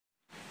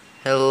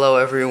Hello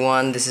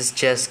everyone, this is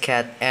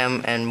JessCat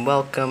M and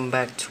welcome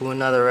back to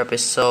another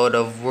episode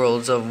of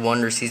Worlds of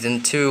Wonder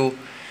Season 2.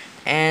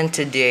 And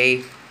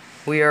today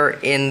we are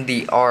in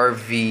the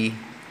RV,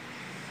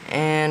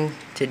 and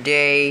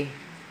today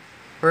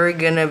we're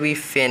gonna be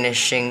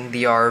finishing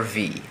the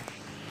RV.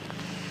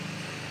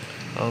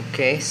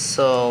 Okay,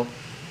 so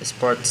this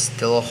part's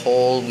still a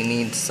hole. We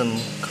need some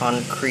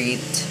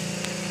concrete,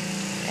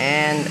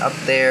 and up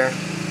there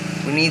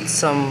we need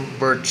some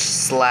birch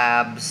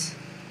slabs.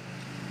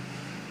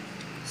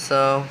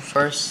 So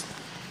first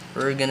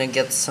we're gonna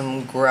get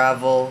some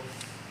gravel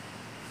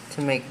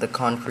to make the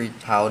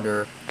concrete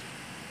powder.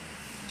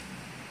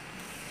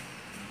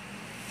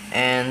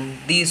 And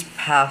these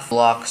path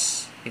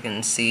blocks you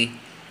can see,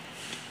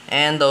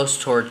 and those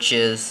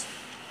torches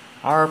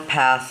are a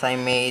path I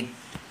made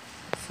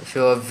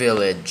to a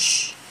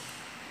village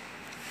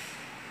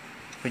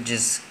which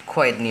is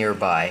quite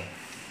nearby.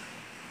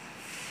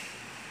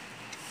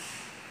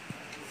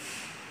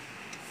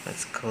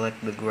 Let's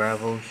collect the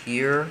gravel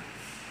here.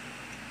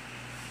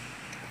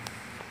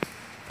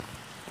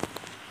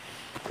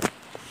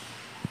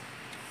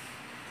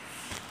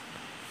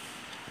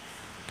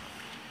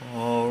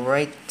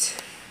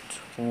 Alright,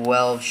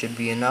 12 should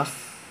be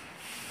enough.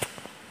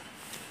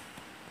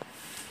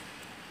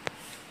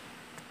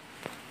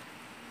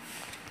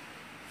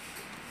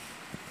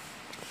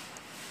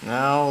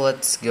 Now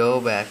let's go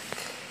back.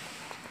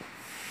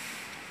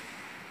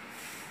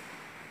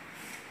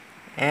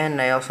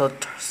 And I also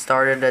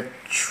started a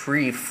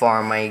tree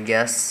farm, I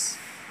guess.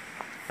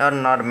 Not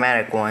an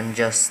automatic one,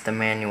 just the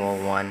manual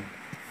one.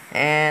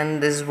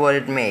 And this is what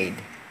it made.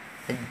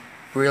 A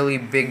really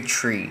big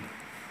tree.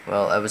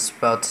 Well, I was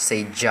about to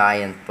say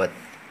giant, but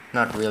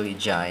not really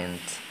giant.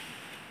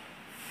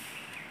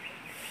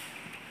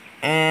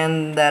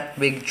 And that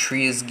big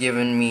tree has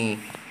given me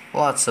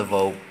lots of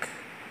oak,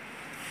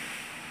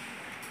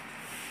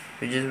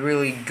 which is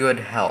really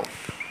good help.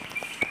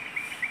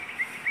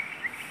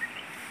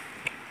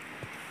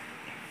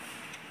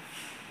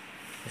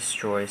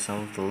 Destroy some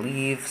of the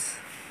leaves.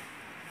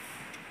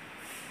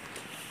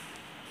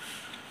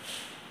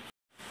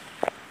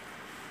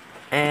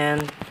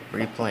 And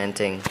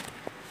replanting.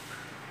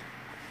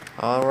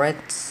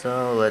 Alright,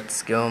 so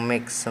let's go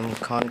make some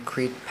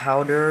concrete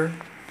powder.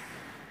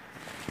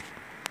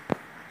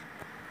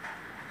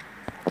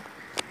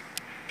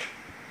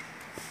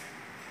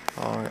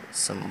 Alright,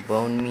 some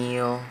bone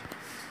meal.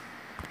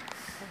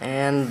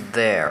 And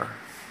there.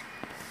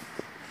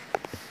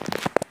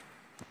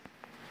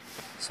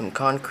 Some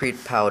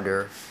concrete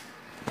powder.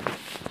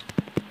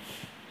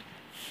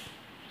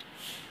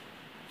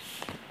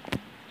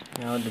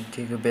 Now to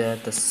dig a bit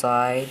at the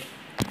side.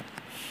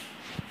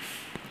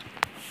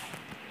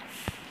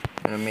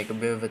 Gonna make a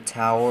bit of a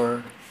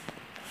tower.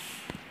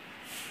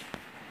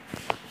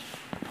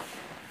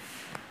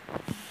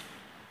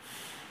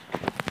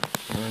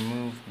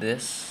 Remove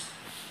this.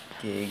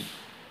 Dig.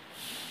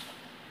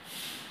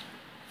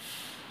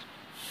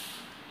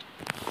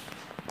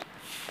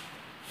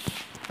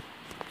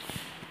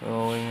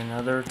 Going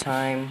another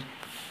time.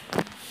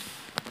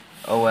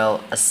 Oh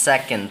well, a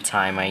second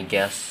time, I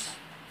guess.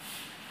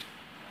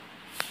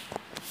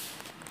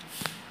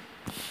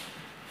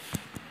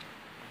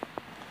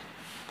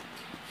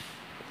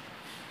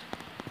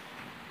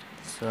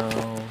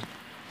 So,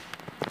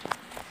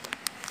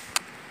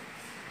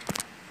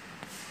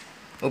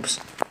 oops.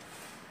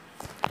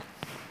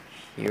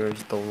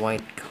 Here's the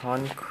white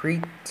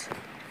concrete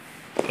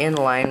in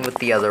line with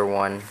the other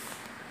one.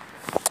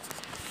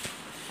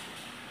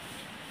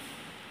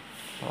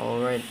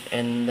 Alright,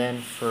 and then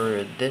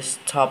for this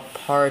top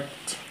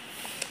part,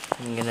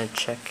 I'm gonna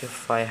check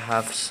if I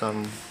have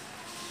some.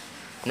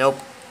 Nope,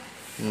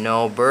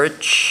 no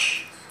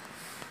birch.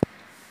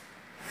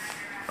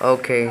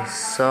 Okay,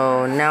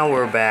 so now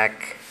we're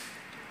back,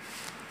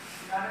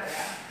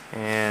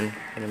 and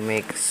I'm gonna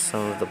make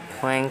some of the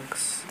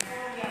planks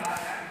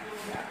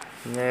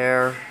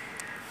there,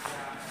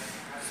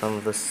 some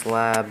of the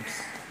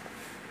slabs,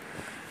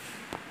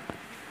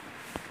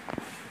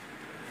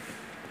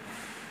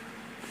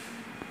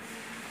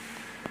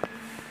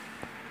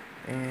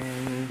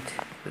 and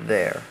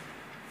there.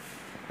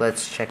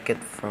 Let's check it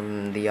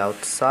from the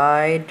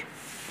outside.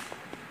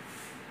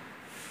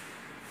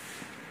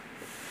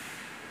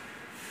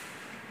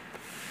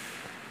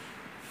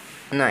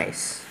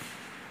 Nice.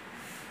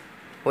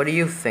 What do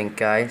you think,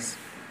 guys?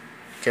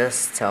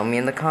 Just tell me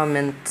in the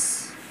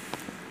comments.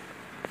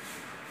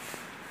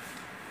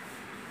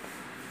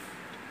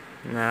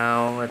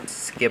 Now let's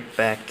skip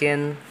back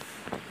in,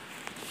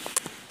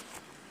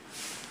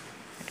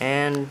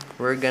 and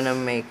we're gonna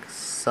make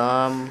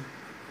some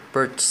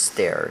birch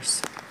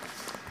stairs.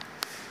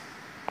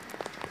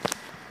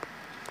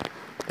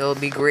 It'll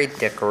be great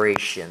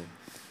decoration.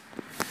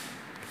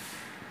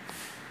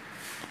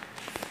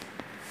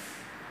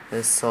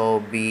 This'll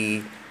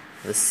be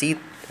the seat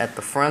at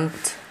the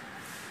front.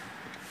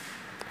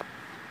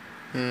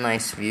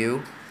 Nice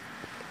view.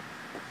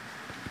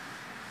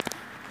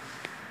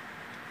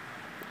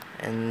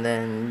 And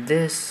then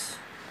this,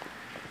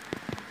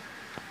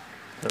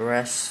 the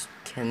rest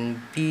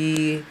can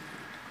be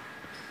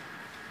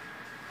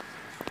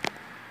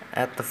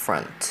at the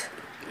front.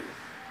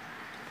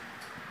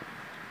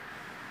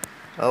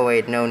 Oh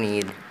wait, no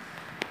need.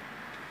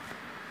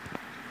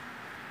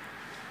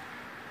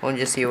 We'll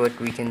just see what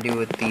we can do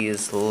with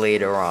these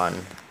later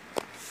on.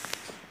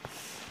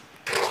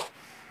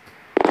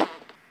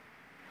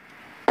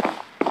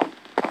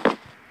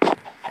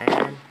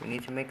 And we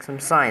need to make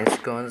some signs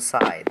to go on the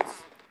sides.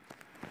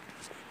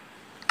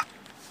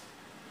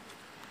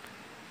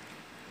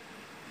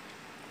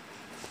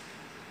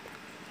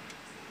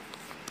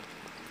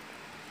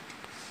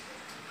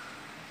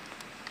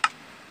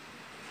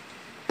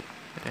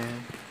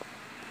 And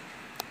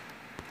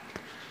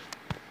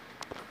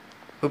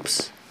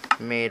oops,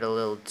 made a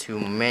little too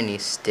many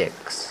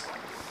sticks.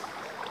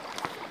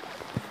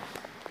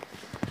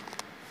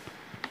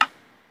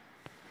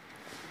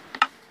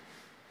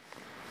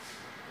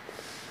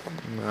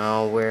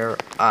 Now where,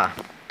 the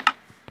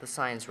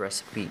science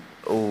recipe.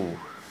 Oh,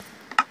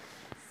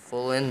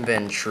 full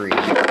inventory.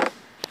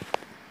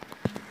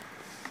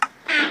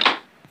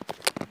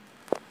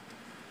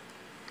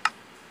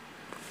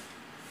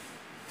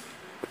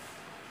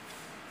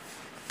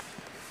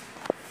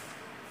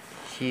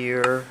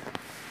 Here.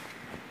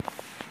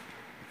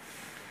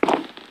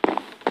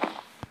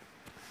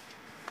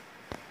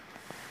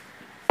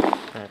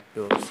 That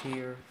goes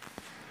here.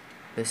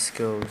 This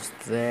goes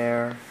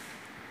there.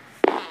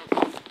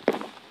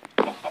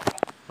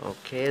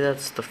 Okay,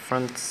 that's the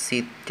front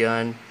seat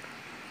done.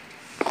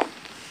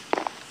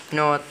 You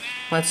know what?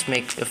 Let's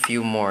make a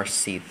few more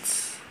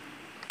seats.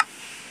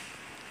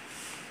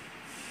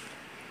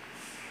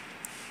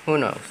 Who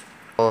knows?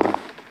 And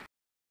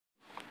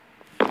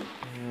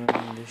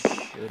this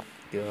should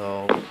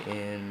go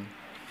in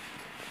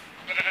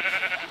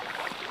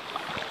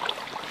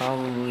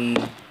probably.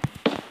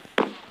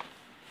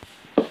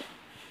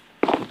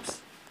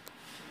 Oops.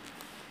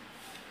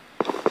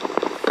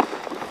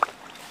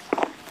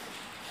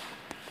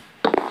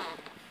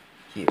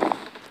 Here.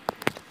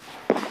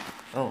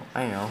 Oh,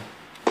 I know.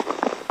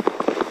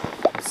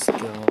 Let's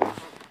go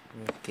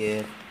make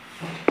it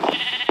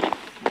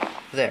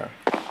there.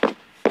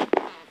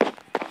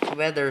 Too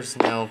bad there's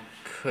no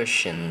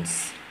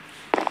cushions.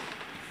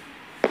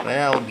 But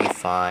that'll be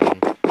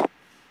fine.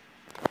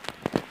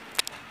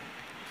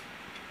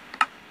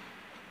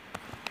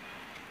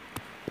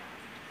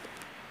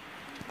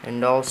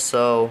 And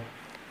also,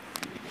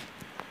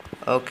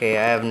 okay,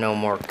 I have no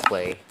more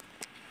clay.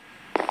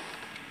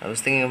 I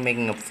was thinking of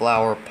making a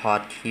flower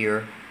pot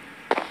here,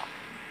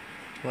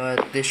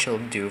 but this shall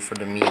do for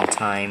the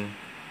meantime.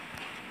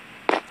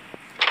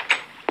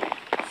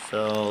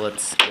 So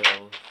let's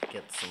go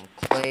get some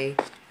clay.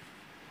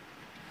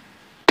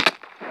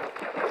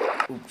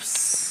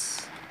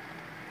 Oops.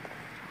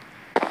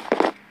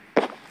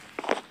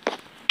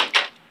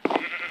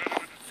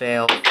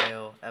 Fail,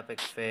 fail, epic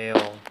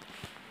fail.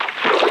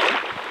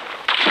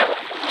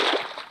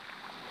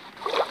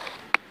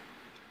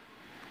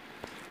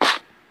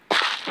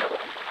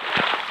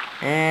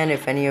 And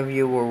if any of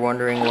you were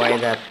wondering why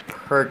that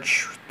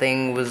perch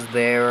thing was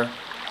there,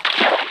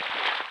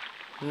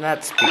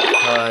 that's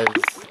because,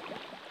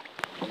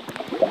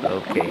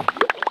 okay,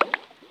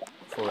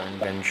 full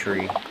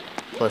inventory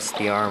plus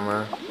the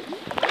armor.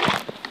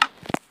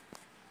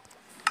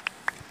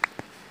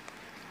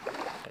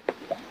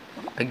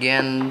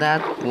 Again,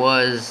 that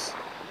was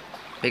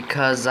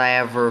because I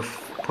ever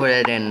put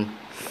it in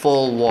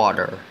full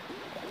water.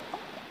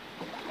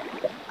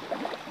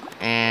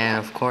 And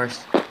of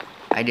course,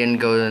 I didn't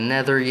go to the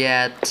nether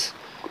yet.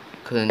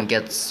 Couldn't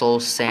get soul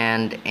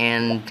sand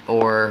and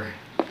or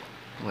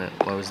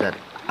what was that?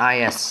 Ah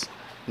yes,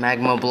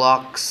 magma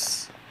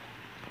blocks.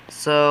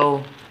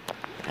 So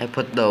I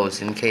put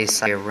those in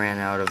case I ran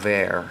out of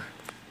air.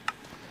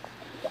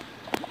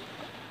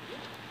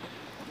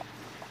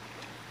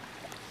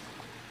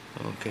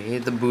 Okay,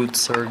 the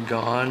boots are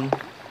gone.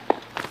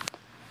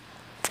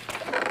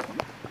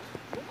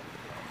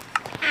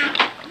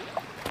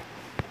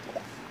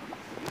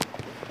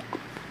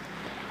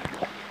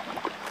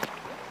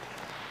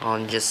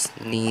 I'll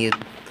just need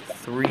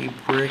 3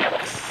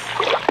 bricks.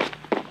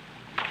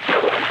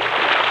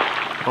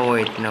 Oh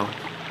wait, no,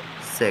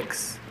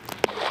 6.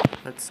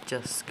 Let's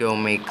just go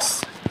make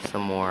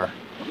some more.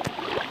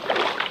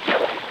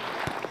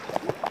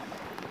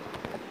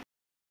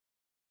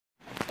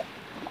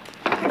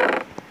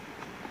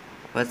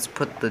 Let's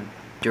put the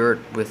dirt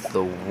with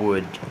the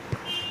wood.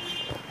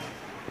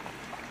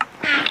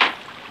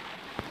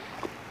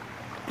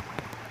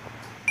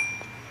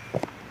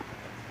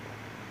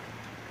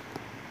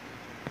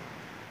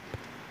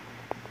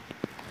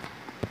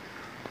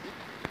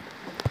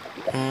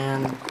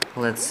 And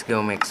let's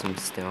go make some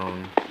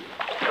stone.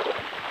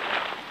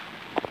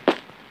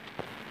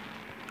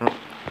 Oh.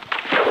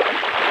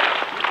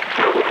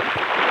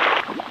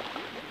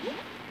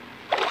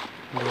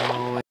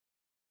 No.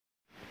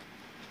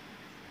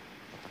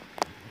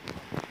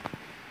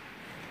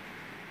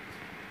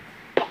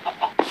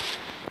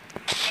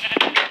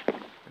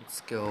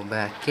 Let's go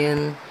back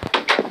in.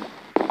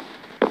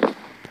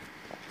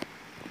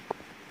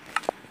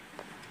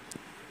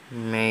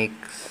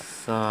 make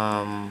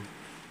some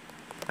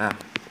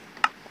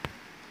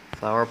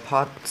flower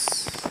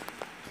pots.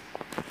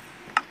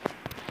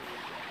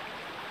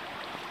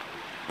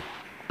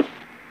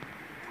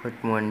 Put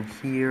one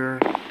here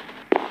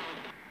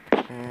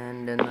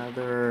and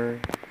another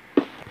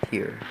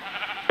here.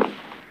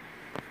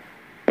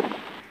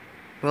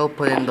 We'll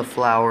put in the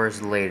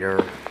flowers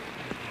later.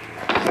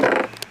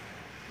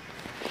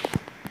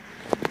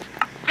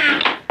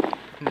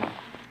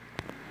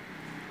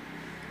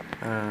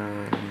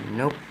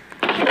 Nope.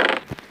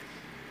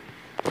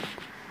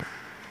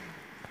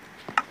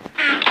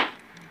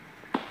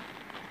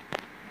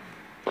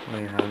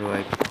 Wait, how do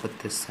I put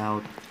this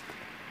out?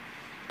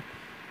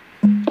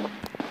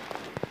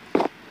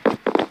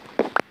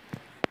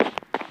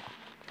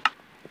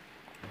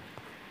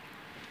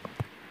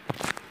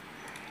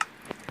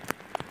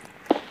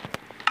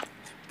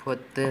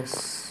 Put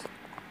this,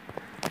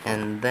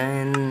 and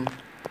then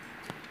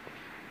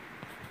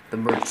the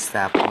birch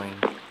sapling.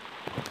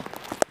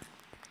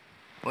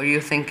 What do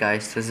you think,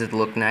 guys? Does it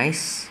look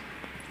nice?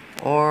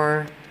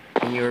 Or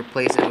can you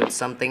replace it with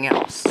something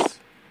else?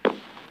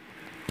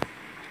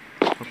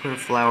 I'll put a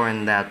flower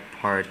in that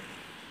part.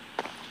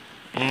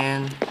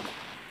 And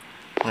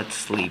let's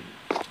sleep.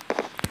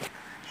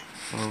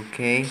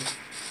 Okay,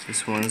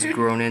 this one's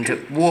grown into...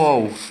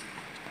 Whoa!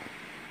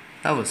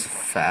 That was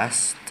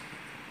fast.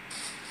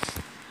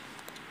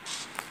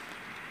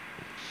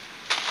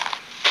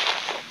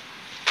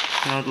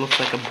 Now it looks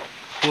like a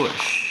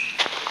bush.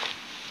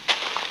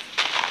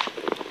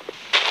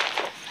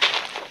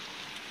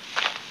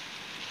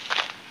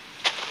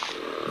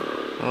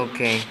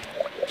 Okay,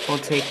 we'll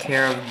take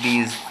care of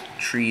these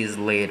trees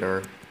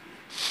later.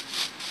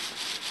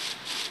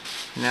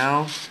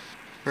 Now,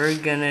 we're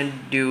gonna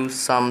do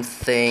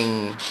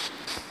something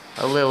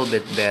a little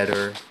bit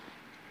better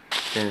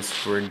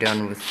since we're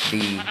done with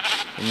the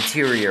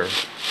interior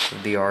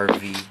of the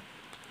RV.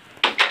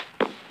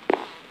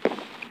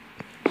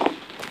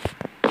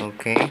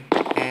 Okay,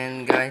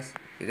 and guys,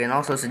 you can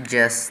also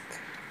suggest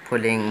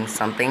putting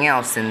something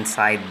else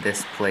inside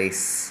this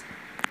place.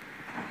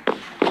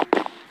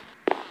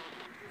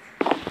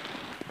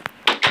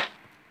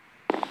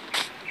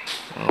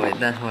 Oh wait,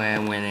 that's why I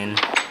went in.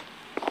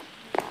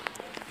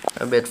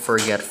 A bit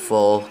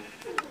forgetful.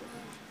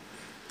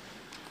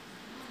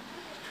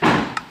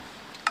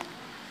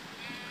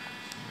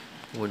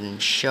 Wooden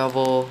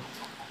shovel.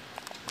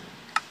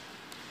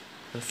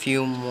 A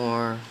few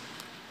more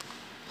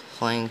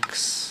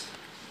planks.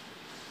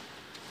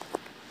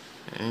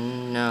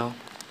 And now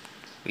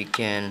we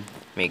can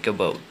make a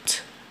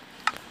boat.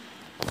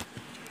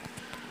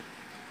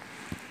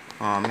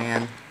 Aw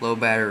man, low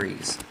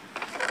batteries.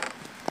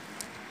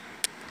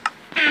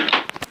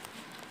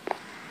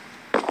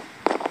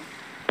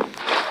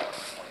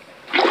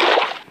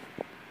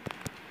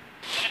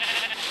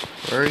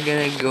 We're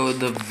gonna go to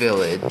the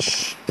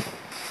village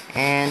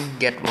and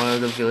get one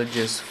of the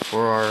villages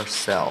for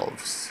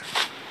ourselves.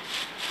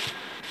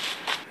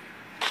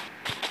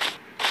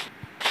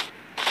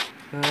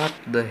 Up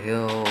the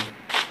hill.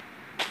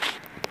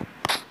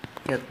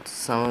 Get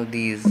some of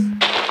these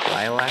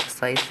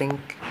lilacs, I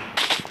think.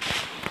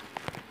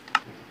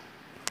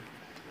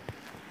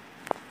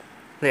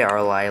 They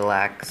are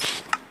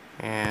lilacs.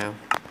 And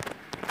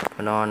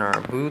put on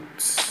our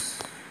boots.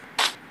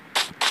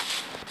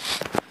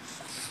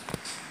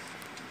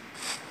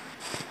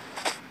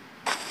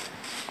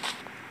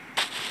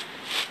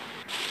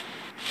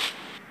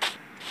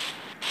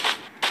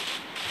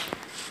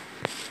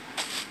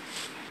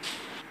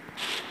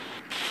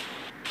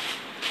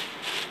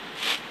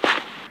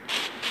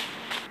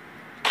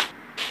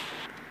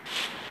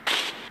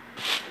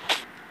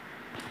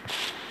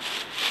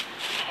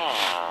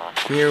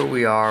 Here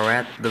we are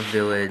at the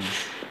village,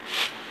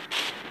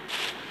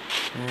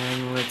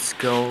 and let's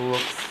go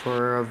look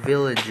for a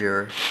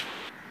villager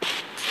to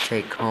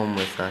take home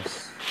with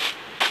us.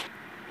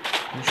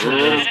 I'm sure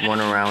there's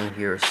one around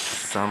here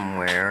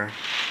somewhere.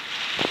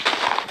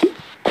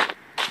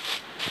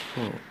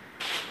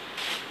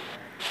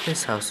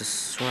 This house is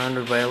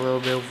surrounded by a little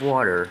bit of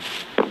water.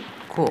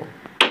 Cool.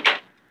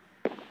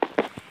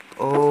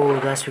 Oh,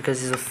 that's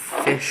because he's a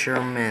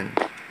fisherman.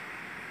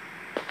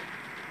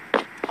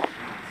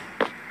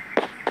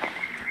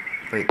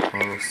 Wait, a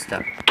little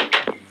step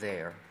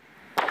there.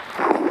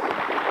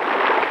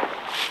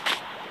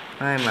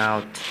 I'm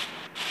out.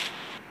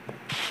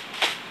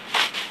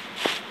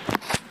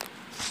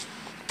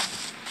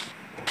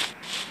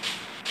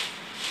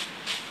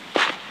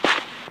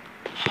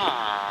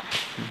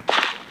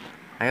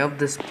 I hope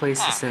this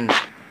place isn't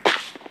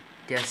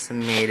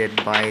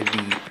decimated by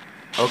the...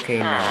 Okay,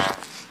 no.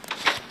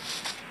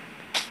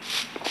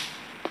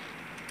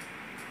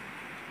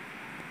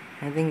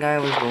 I think I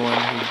was the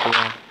one who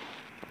brought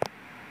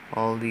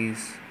all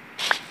these.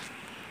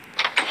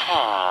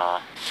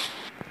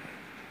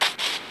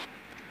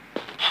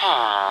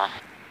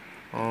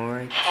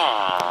 Alright.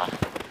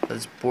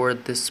 Let's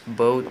board this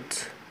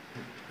boat.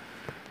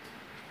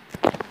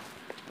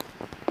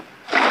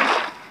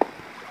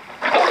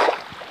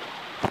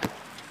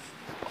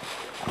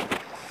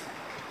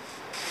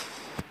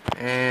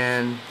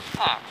 and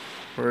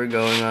we're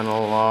going on a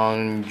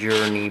long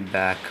journey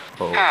back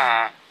home.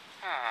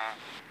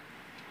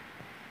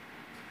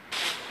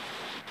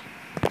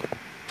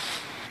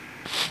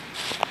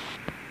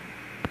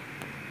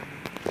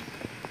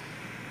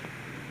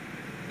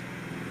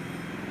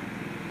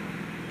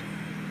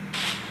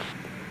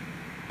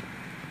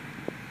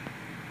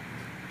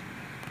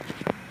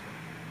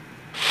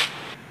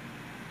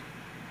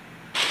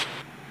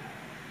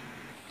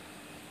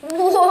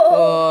 Whoa!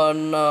 Oh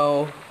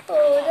no.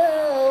 Oh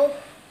no!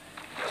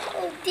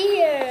 Oh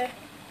dear!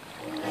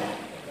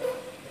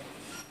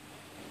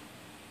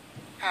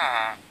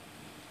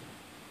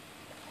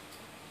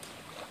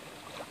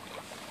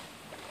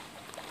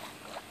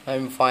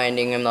 I'm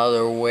finding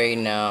another way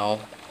now.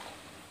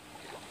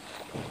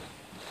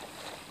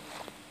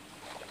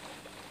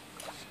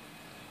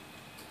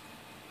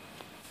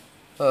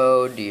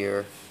 Oh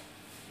dear.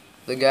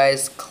 The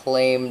guys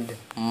claimed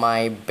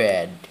my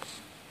bed.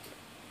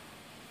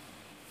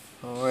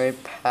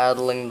 Alright,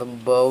 paddling the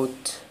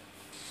boat.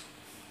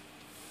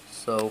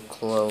 So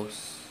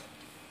close.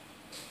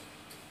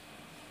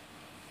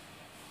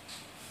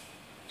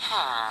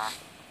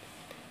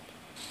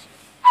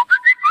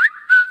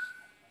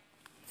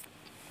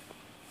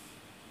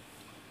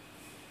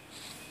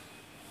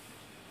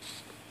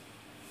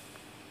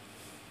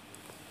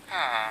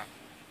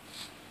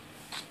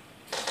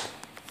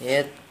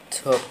 It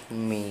took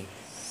me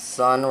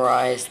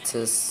sunrise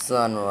to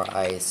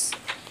sunrise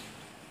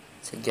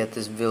to get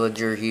this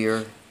villager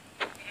here.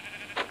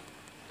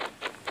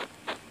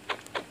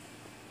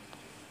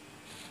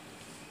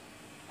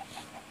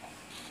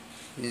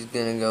 He's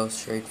gonna go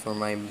straight for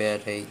my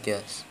bed, I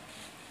guess.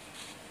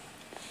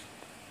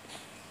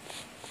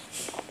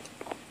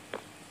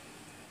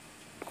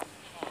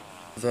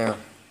 There.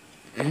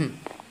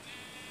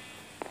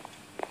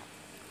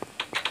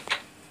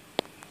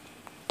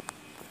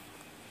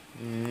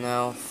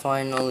 Now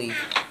finally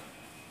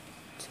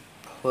to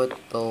put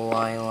the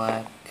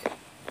lilac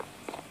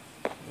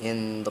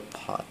in the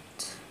pot.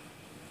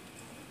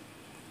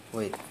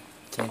 Wait,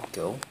 can't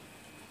go.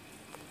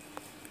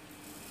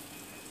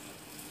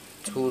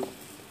 Two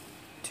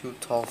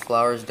tall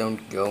flowers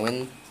don't go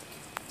in.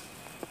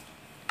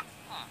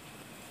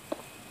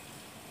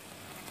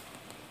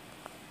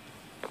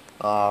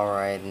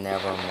 Alright,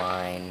 never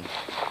mind.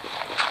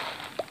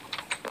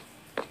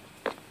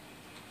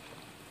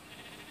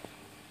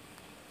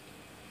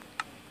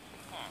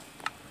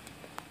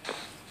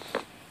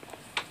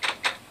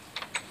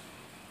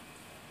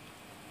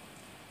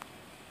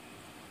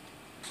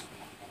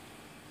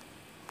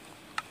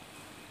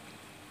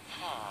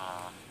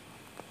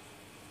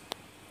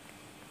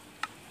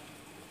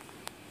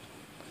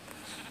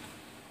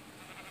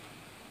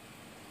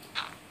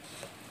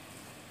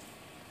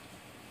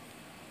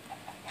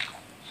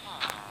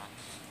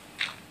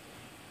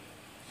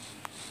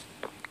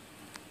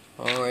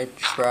 Alright,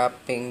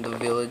 trapping the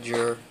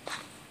villager.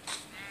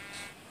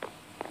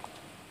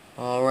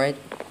 Alright,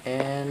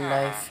 and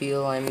I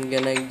feel I'm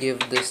gonna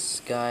give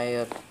this guy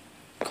a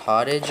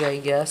cottage, I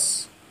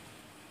guess.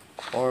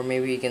 Or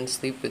maybe he can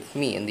sleep with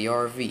me in the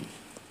RV.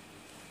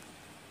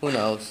 Who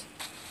knows?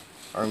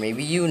 Or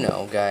maybe you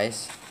know,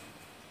 guys.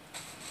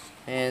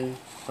 And,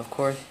 of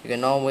course, you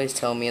can always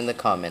tell me in the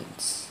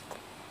comments.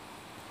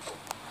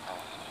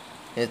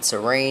 It's a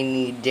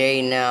rainy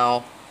day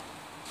now,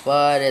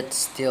 but it's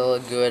still a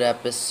good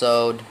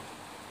episode.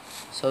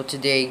 So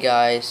today,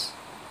 guys,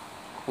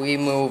 we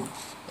moved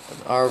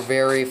our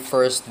very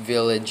first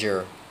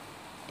villager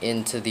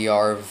into the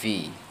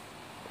RV.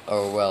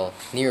 Or, well,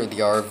 near the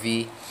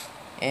RV.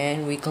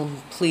 And we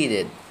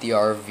completed the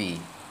RV.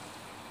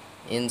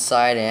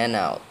 Inside and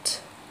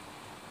out.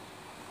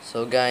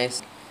 So,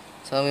 guys,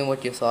 tell me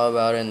what you thought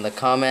about it in the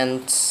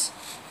comments.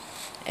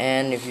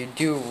 And if you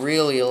do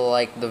really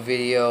like the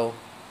video,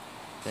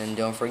 then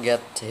don't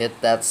forget to hit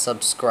that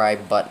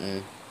subscribe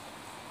button.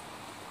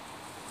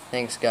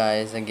 Thanks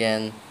guys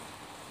again,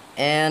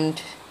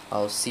 and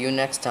I'll see you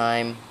next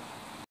time.